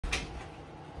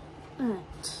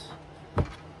Alright.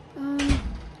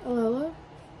 Hello.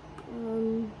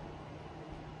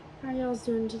 How y'all's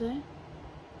doing today?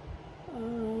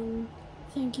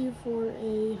 Thank you for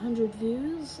 100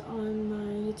 views on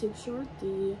my YouTube short,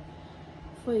 the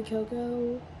Foy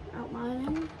Coco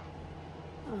outlining.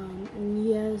 And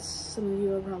yes, some of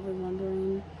you are probably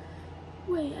wondering,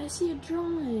 wait, I see a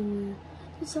drawing.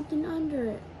 There's something under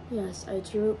it. Yes, I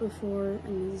drew it before,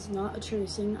 and it is not a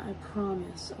tracing, I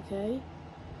promise, okay?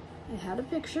 I had a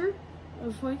picture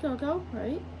of Foy Coco,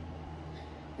 right?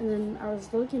 And then I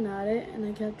was looking at it, and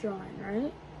I kept drawing,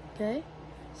 right? Okay?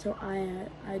 So I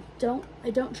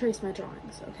don't trace my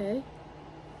drawings, okay?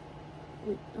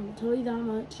 I'll tell you that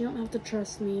much. You don't have to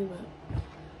trust me, but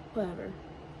whatever.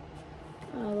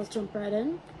 Let's jump right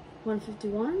in.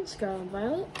 151, Scarlet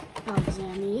Violet,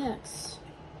 Alakazam EX.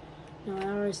 Now, I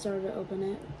already started to open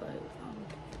it, but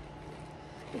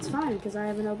it's fine because I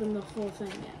haven't opened the full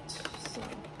thing yet. So,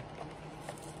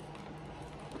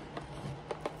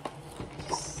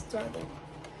 just started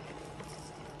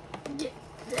to get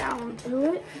down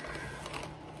to it.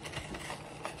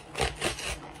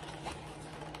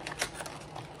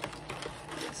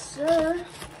 Yes, sir.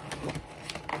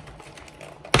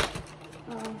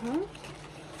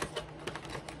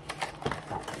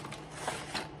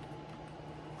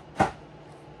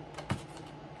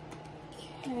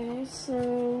 Okay,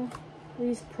 so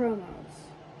these promos.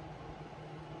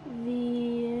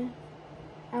 The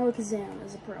Alakazam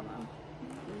is a promo,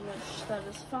 which that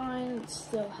is fine. It's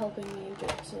still helping me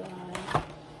get to my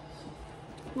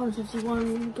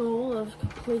 151 goal of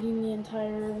completing the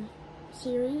entire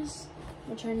series,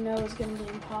 which I know is going to be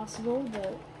impossible,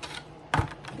 but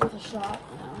with a shot,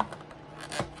 you know.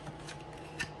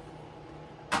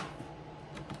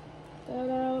 That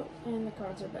out, and the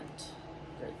cards are bent.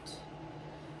 Great.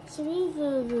 So we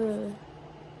have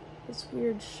this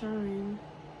weird shine.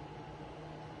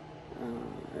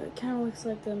 It kind of looks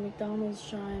like the McDonald's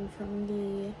shine from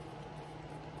the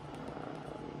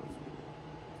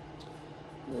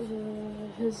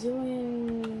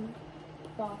Hizillion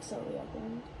box that we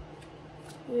opened.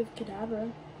 We have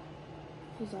Kadabra.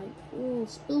 He's like, ooh,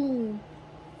 spoon.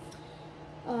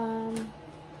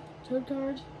 Toad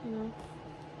card, you know.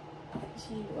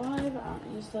 See live, I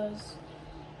don't use those.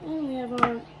 And we have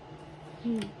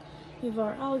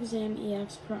our Alakazam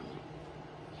EX promo,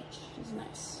 which is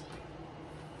nice.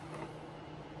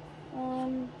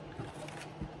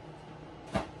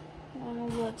 Now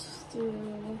let's do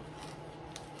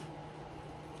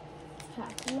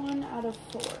pack 1 out of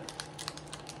 4.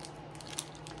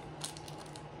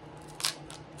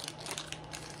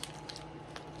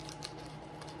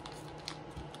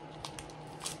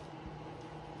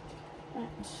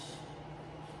 Right.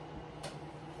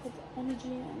 Put the energy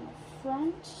in the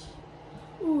front.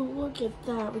 Ooh, look at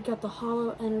that. We got the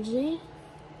hollow energy.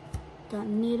 Got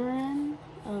Nidoran.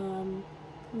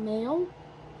 Male.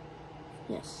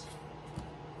 Yes.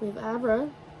 We have Abra.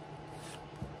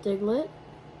 Diglett.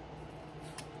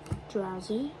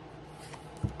 Drowsy.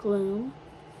 Gloom.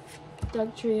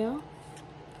 Dugtrio.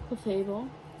 Clefable.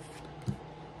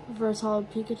 Reverse Hollow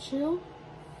Pikachu.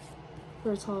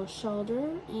 Reverse Hollow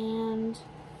Shellder. And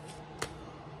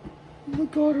oh my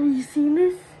god, are you seeing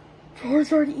this?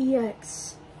 Charizard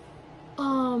EX.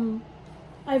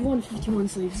 I have 151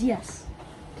 sleeves, yes.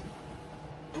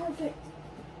 Perfect.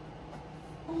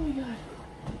 Oh my god.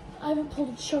 I haven't pulled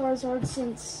a Charizard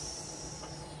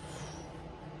since,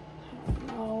 I don't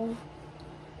know.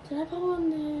 Did I pull on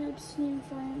the Obsidian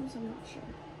Frames? I'm not sure.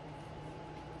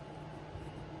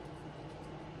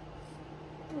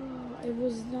 Bro, it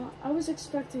was not, I was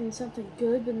expecting something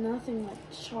good, but nothing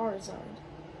like Charizard.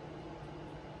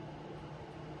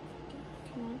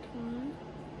 Come on, come on.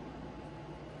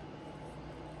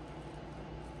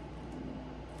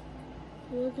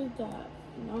 Look at that.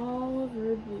 In all of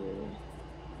her beauty.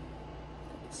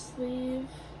 Got the sleeve.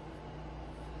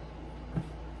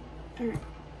 Alright.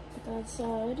 Put that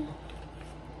aside.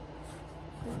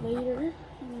 For later,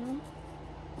 you know.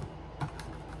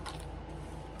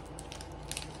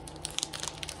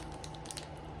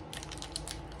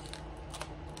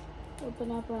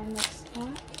 Open up our next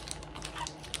pack.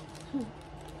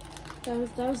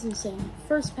 That was insane.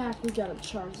 First pack, we got a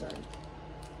Charizard.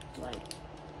 Like,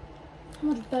 how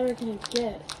much better can it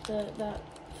get? That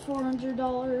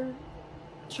 $400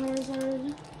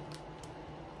 Charizard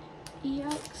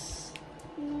EX,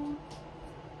 you know,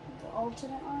 the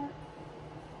alternate art.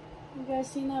 You guys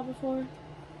seen that before?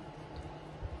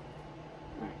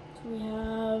 Alright, we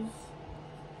have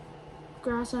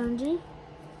Grass Energy,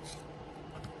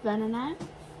 Venonat,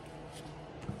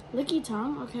 Licky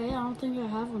Tongue. Okay, I don't think I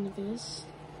have one of these.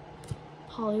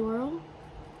 Poliwhirl,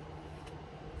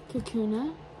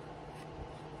 Kakuna,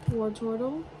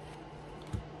 Wartortle,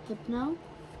 Hypno,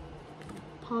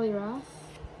 Poliwrath,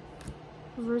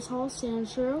 Reverse Holo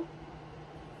Sandshrew,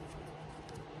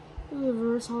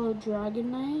 Reverse Holo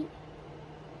Dragonite,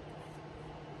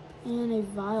 and a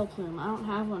Vileplume. I don't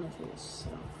have one of these, so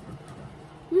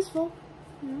useful,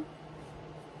 you know.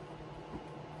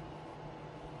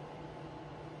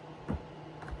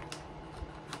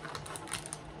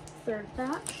 Third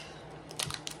batch.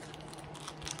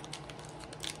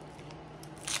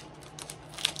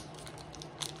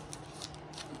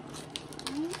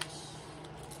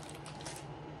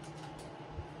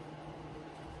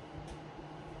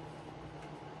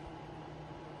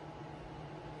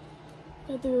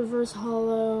 Got the reverse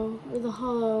holo, or the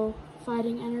holo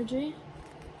fighting energy.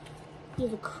 You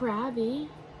have a Krabby.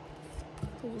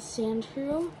 You have a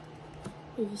Sandshrew.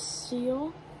 You have a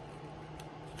Seal.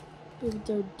 You have a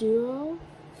Doduo.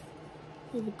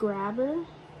 You have a Grabber.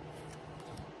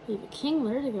 You have a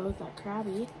Kingler to go with that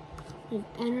Krabby. You have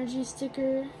Energy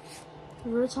Sticker.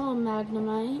 Reverse holo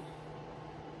Magnemite.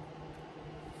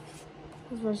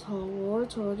 Reverse holo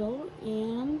Wartortle.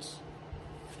 And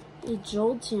a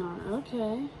Jolteon.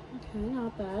 Okay,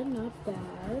 not bad, not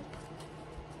bad.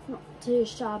 Not too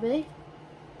shabby.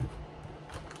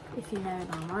 If you had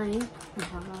it online.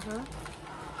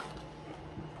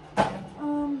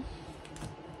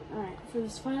 Alright, for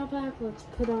this final pack, let's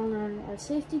put on our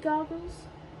safety goggles.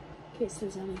 In case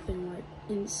there's anything like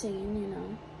insane, you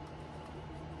know.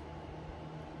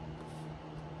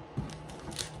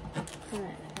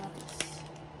 Alright, I got this.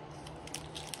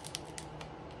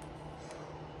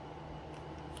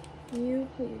 You,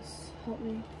 please, help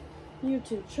me.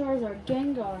 Mewtwo, Charizard,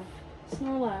 Gengar,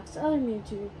 Snorlax, other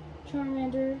Mewtwo,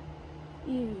 Charmander,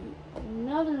 Eevee,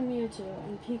 another Mewtwo,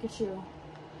 and Pikachu.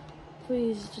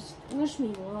 Please, just wish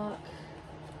me luck.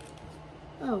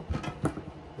 Oh.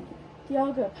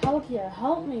 Dialga, Palkia,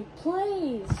 help me,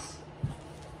 please!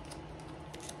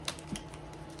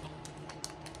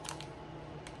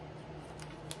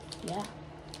 Yeah.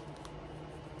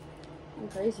 I'm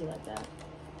crazy like that.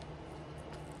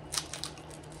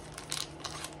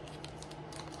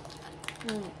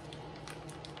 Alright.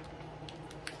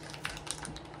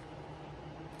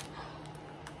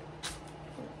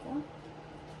 There we go.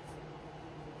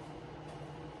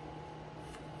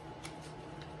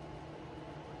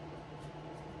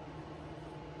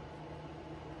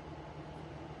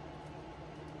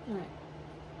 Alright.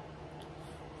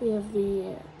 We have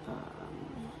the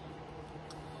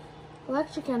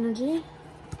electric energy.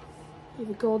 We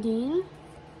have a Goldeen.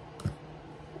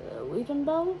 Weeping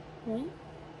Bell, right?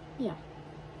 Yeah.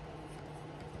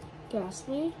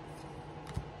 Ghastly,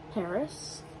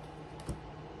 Paris,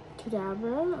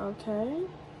 Kadabra, okay,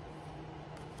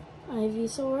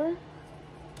 Ivysaur,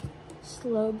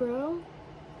 Slowbro,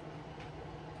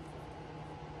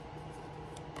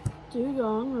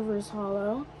 Dugong, reverse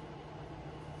holo,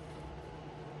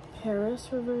 Paris,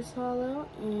 reverse holo,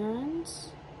 and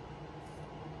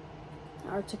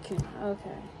Articuno,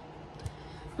 okay.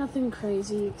 Nothing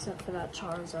crazy except for that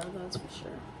Charizard, that's for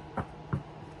sure.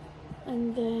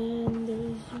 And then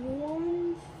there's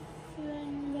one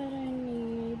thing that I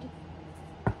need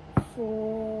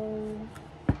for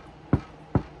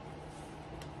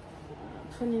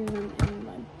putting them in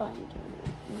my binder,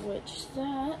 which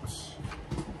that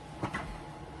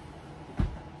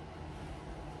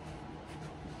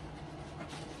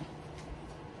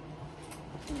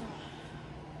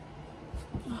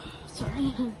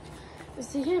sorry, it's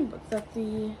the handbook that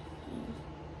the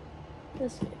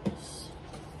this is.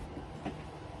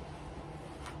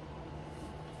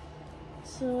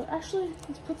 So actually,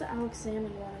 let's put the Alakazam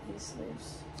in one of these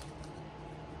sleeves.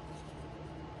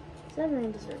 Because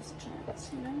everyone deserves a chance,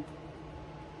 you know?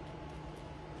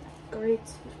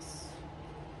 Greatness.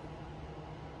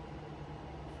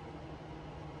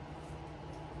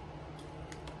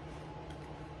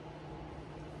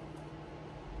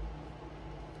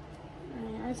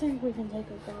 Alright, I think we can take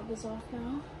our goggles off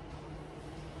now.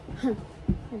 Get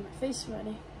my face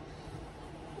ready.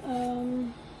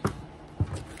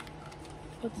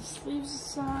 Put the sleeves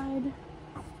aside,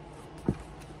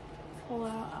 pull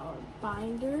out our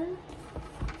binder,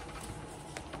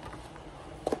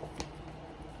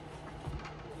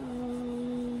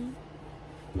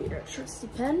 need our trusty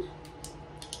pen,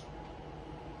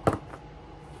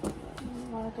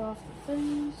 mark off the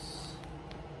things,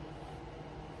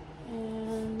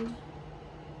 and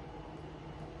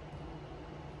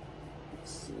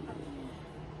let's see.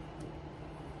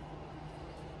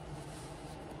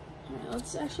 Alright,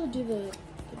 let's actually do the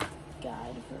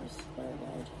guide first, player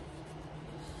guide.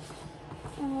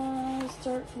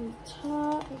 Start from the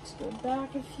top. Let's go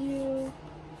back a few.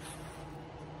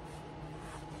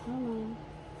 Come on.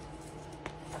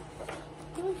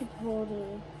 I feel like I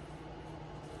pulled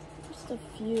just a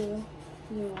few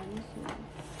new ones.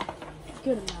 A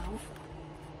good amount.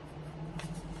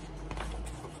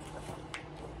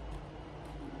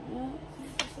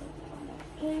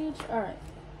 Page. Alright.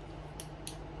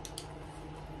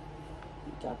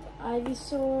 We got the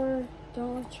Ivysaur.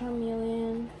 Don't have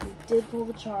Charmeleon. We did pull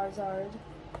the Charizard.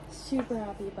 Super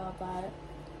happy about that.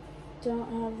 Don't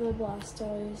have the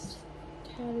Blastoise.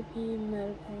 Caterpie,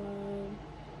 Metapod,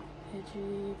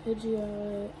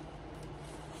 Pidgeot,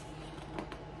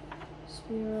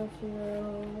 Spearow,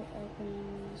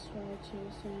 Ekans, Raichu,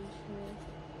 Sandshrew.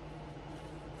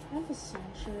 I have a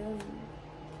Sandshrew and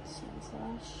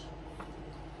Sandslash.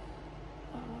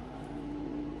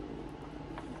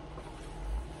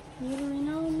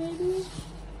 Nidorino, maybe?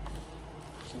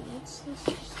 So let's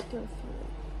just go through.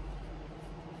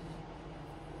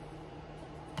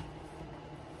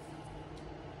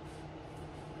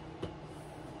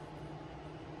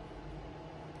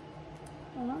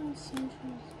 I don't have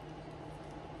Sandshrews.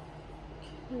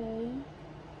 Okay.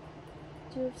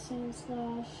 Do have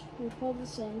Sandslash. We pulled the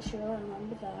Sandshrew, I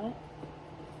remember that.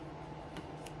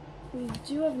 We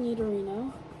do have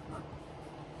Nidorino.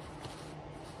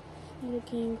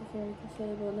 Nidoking, Clefairy,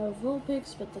 Clefable, no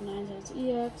Vulpix, but the 9-times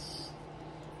EX.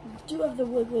 We do have the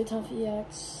Wigglytuff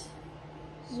EX.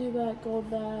 Zubat,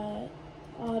 Golbat,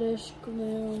 Oddish,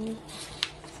 Gloom.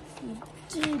 We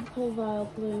did pull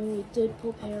Vileplume, we did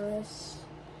pull Paris.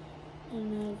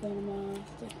 And now Venomoth,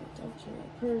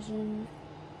 Different Persian,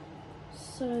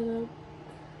 Psyduck,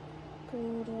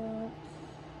 Golduck,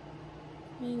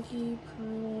 Mankey,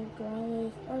 Primeape,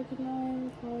 Growlithe, Arcanine,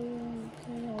 Porygon,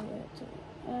 okay, all the way up to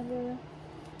ever.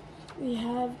 We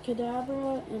have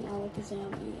Kadabra and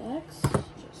Alakazam EX,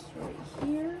 just right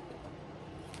here.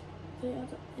 They at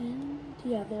the end?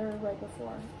 Yeah, they're right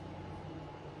before.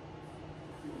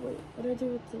 Wait, what did I do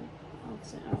with the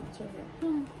Alakazam? Oh, it's right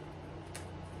here.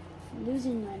 I'm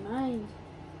losing my mind.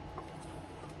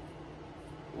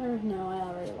 Or no, I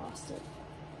already lost it.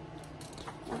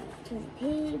 Alright, turn the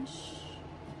page.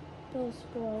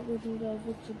 Bellsprout, Weepinbell,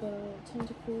 Victreebel,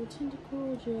 Tentacool,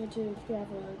 Geodude,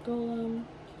 Graveler, Golem,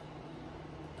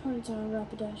 Ponyta,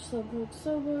 Rapidash, Slowpoke,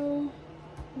 Sobo,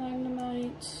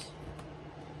 Magnemite,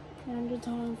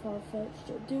 Magneton, Farfetch'd,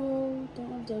 Duo,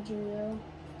 don't have Dodrio,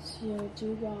 Seo,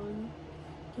 Dewgong,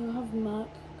 don't have Muck,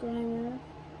 Grimer,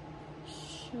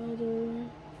 Shudder,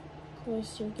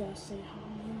 Cloyster, Ghastly,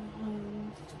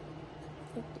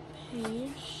 flip the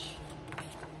page.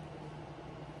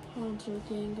 Haunter,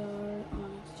 Gengar,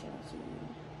 Onyx, Charizard.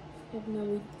 Even though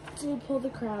we did pull the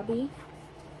Krabby.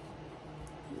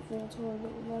 Voltorb,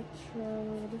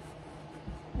 Electrode.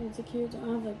 Execute,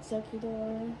 don't have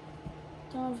Executor.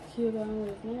 Don't have Cubone, we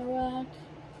have Marowak.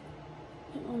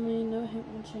 Hitmonlee, no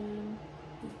Hitmonchan.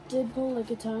 We did pull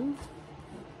Lickitung.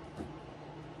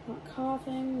 Not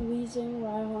coughing, wheezing,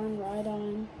 Rhyhorn,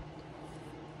 Rhydon.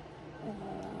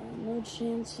 No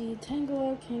Chansey,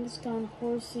 Tangela, Kangaskhan,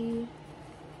 Horsey.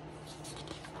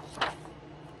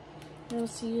 No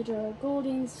Seadra,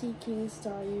 Goldeen, Seaking,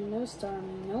 Staryu, no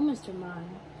Starmie, no Mr.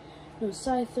 Mime, no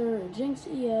Scyther or Jinx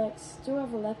EX, do have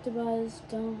Electabuzz,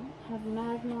 don't have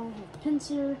Magmar, have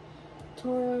Pinsir,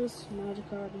 Tauros,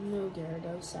 Magikarp, no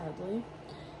Gyarados, sadly.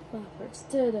 Lapras,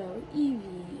 Ditto,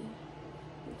 Eevee,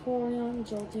 Vaporeon,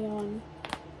 Jolteon,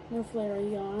 no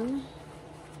Flareon,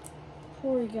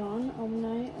 Porygon,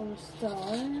 Omanyte,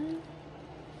 Omastar,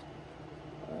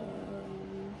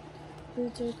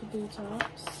 Pluto,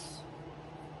 Kabutops.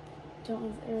 Don't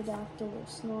have Aerodactyl or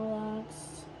Snorlax.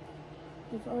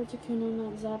 If Articuno,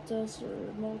 not Zapdos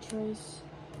or Moltres.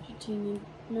 Dratini,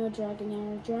 no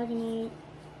Dragonair, Dragonite.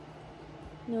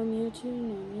 No Mewtwo,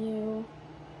 no Mew.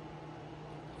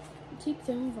 Antique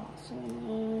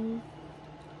Fossil.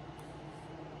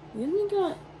 We only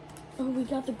got. Oh, we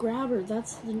got the Grabber.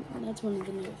 That's one of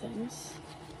the new things.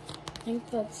 I think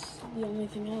that's the only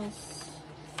thing else.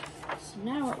 So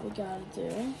now what we gotta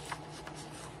do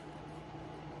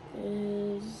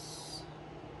is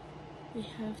we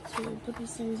have to put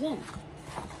these things in.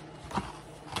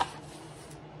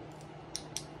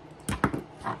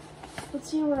 Let's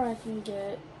see where I can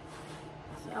get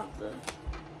out the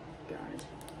guide.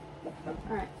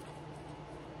 Alright.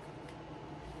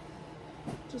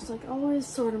 Just like always,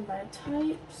 sort them by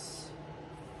types.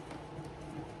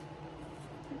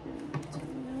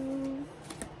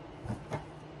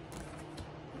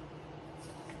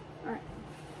 Alright.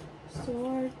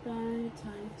 Sort by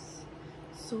types.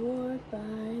 Sort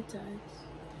by types.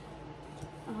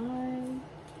 I'm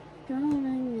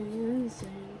going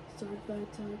insane.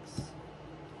 Vortex.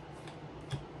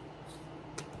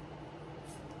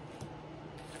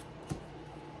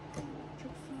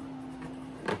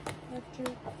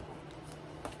 Electric.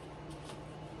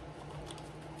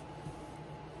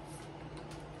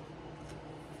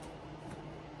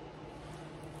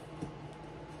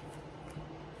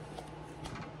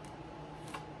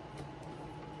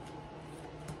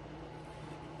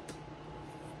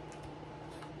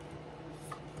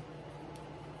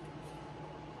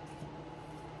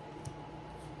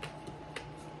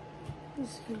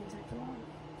 This is going to take a while.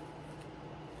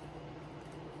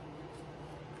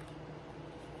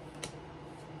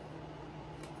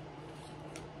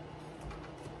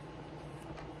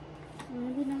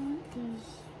 Maybe not, because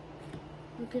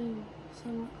we're getting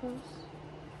somewhat close.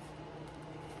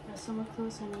 By somewhat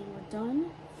close, I mean we're done.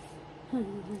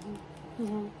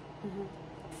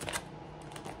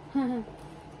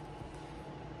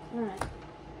 Alright,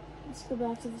 let's go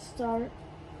back to the start.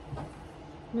 I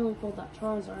know we pulled that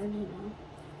Charizard, you know.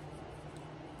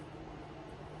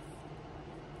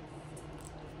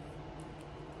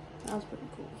 That was pretty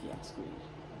cool, if you ask me.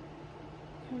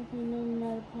 Currently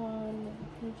no Metapod,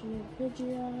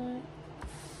 Pidgeot.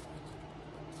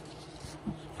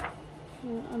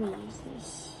 I'm gonna use this.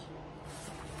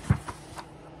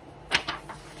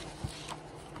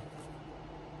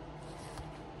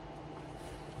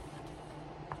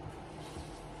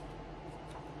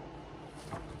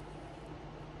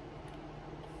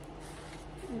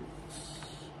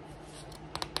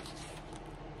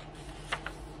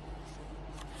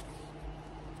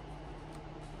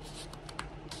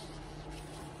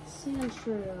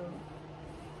 Sandshrew.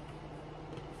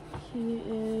 He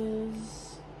is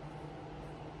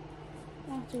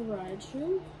after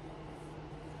Raichu.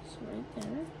 It's right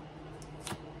there.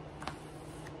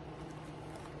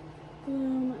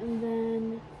 Boom, and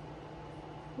then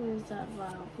where's that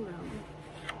Vileplume?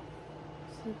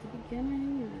 Is it at the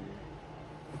beginning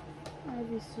or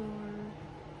Ivysaur?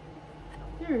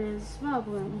 There it is,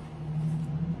 Vileplume.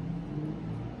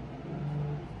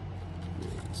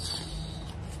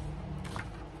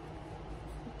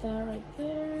 That right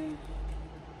there.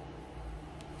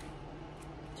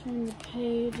 Turn the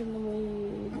page, and then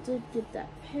we did get that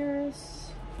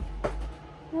Paris.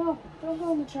 No, don't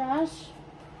go in the trash.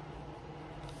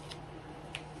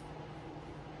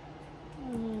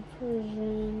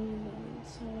 Persian,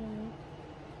 so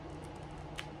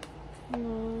come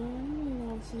on, we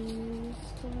want some new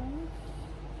stuff.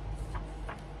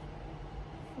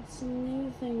 What's some new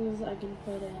things I can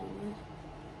put in?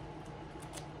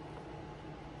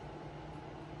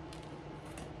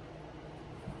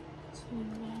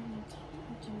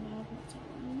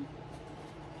 Magneton.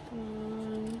 Come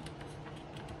on.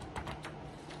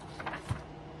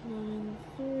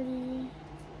 930.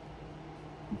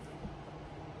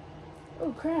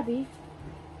 Oh, Krabby.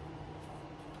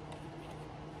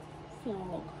 Feeling a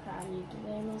little crabby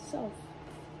today myself.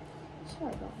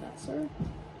 Sorry about that, sir.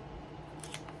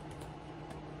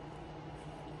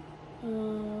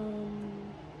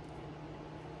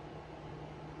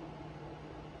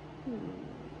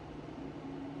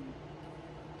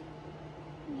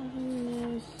 Nothing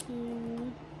nice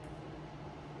here.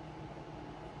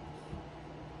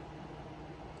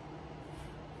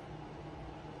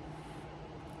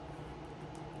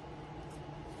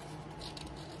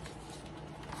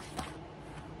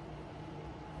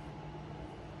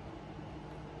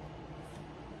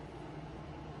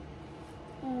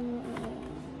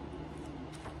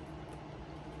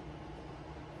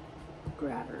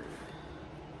 Grabber.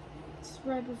 It's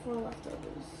right before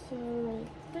leftovers, so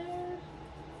right there.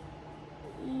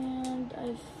 And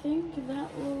I think that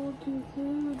will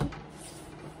conclude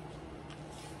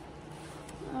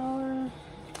our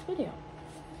video.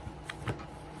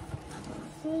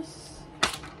 This,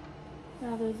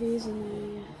 gather these in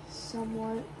a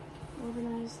somewhat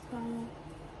organized pile.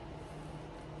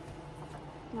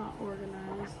 Not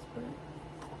organized, but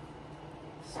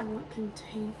somewhat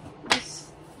contained.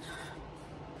 This.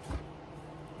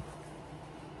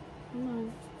 Come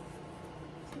on.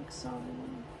 It's like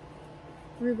solving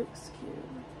Rubik's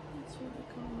Cube. That's what they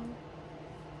call them.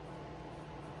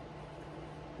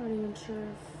 Not even sure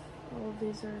if all of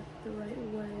these are the right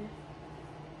way.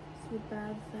 It's the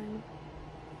bad thing.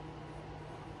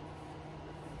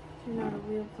 If you're not a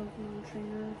real Pokemon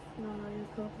trainer, not all your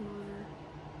Pokemon are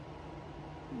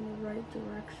in the right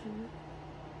direction.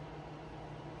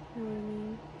 You know what I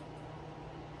mean?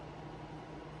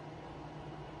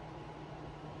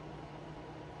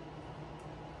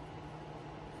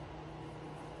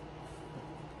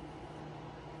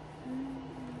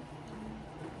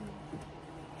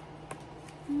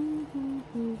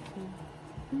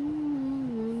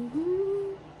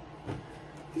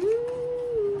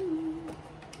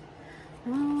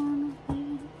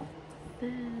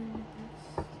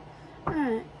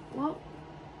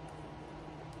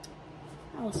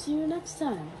 I'll see you next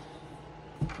time.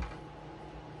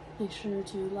 Make sure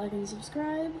to like and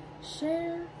subscribe,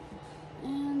 share,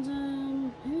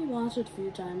 and maybe watch it a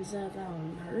few times. That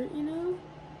wouldn't hurt, you know?